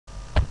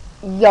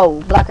Yo,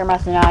 Blacker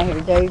Master 9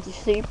 here, Dave. You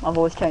see, my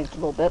voice changed a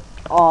little bit.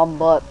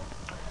 But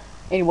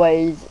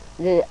anyways,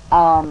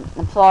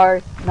 I'm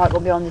sorry, not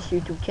gonna be on this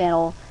YouTube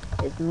channel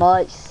as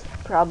much.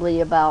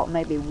 Probably about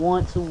maybe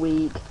once a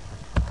week.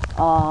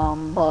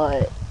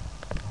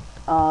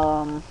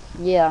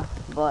 Yeah.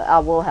 But I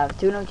will have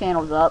 2 new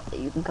channels up that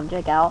you can come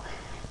check out.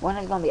 One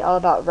is gonna be all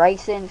about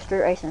racing,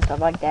 street racing, stuff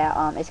like that.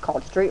 It's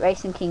called Street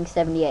Racing King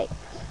 78.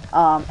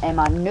 And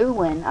my new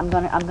one, I'm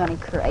gonna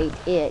create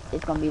it.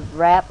 It's gonna be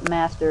Rap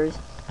Masters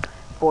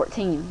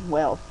 14.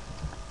 Well,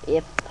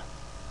 if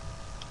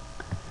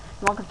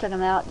you want to check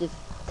them out, just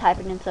type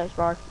it in the search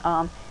bar.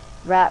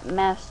 Rap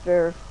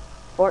Master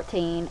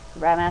 14.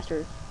 Rap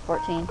Master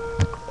 14.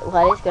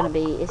 What it's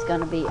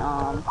gonna be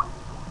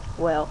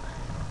well,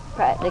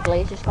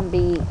 practically it's just gonna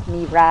be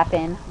me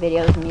rapping,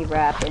 videos of me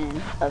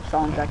rapping of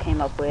songs I came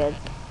up with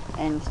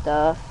and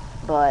stuff.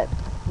 But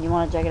you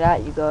want to check it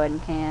out, you go ahead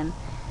and can.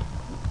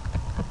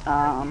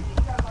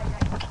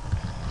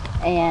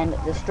 And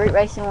the street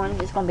racing one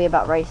is going to be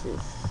about races.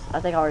 I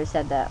think I already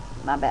said that.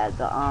 My bad.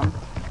 But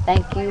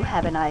thank you.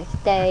 Have a nice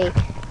day.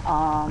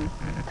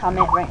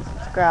 Comment, rate, and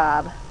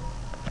subscribe.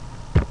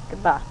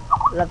 Goodbye.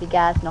 Love you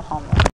guys. No homo.